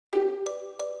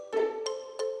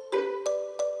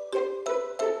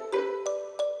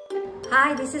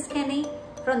Hi, this is Kenny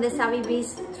from the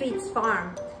SavvyBeast Treats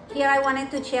Farm. Here I wanted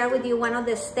to share with you one of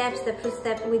the steps, the first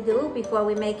step we do before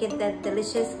we make it that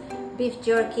delicious beef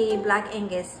jerky Black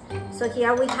Angus. So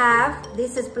here we have,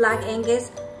 this is Black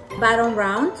Angus bottom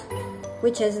round,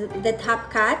 which is the top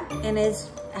cut, and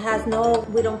has no,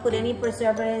 we don't put any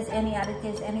preservatives, any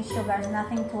additives, any sugars,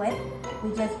 nothing to it.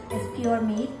 It's pure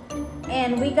meat.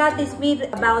 And we got this meat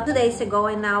about 2 days ago,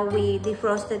 and now we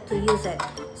defrosted to use it.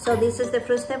 So this is the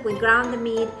first step. We ground the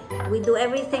meat. We do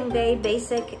everything very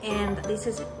basic, and this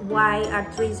is why our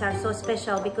treats are so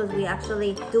special, because we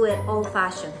actually do it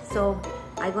old-fashioned. So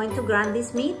I'm going to ground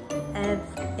this meat, and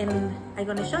I'm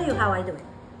going to show you how I do it.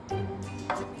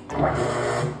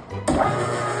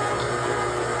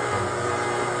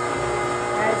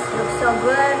 It looks so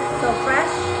good, so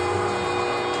fresh.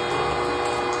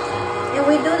 And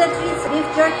we do the treats beef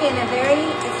jerky in a very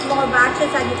small batches,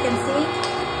 as you can see.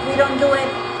 We don't do it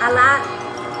a lot,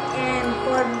 and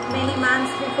for many months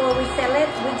before we sell it,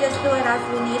 we just do it as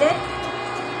we need it.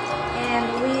 And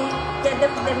we get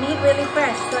the meat really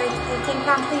fresh, so it can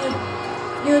come to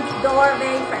your door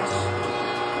very fresh.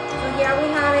 So here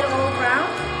we have it all ground.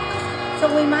 So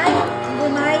we might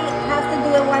have to do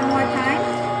it one more time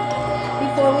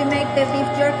before we make the beef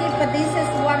jerky, but this is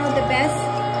one of the best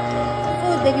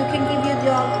food that you can give your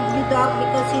dog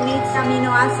because he needs amino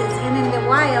acids. And in the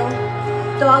wild,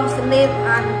 dogs live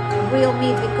on real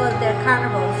meat because they're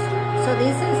carnivores. So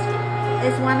this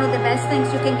is one of the best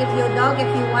things you can give your dog if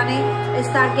you want to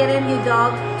start getting your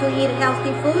dog to eat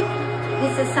healthy food.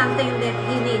 This is something that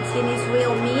he needs. He needs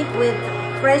real meat, with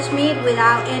fresh meat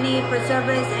without any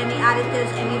preservatives, any additives,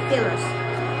 any fillers.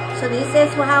 So this is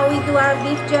how we do our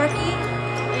beef jerky,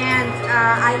 and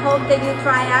I hope that you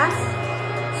try us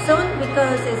soon,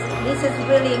 because this is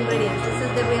really ingredients. This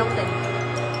is the real thing.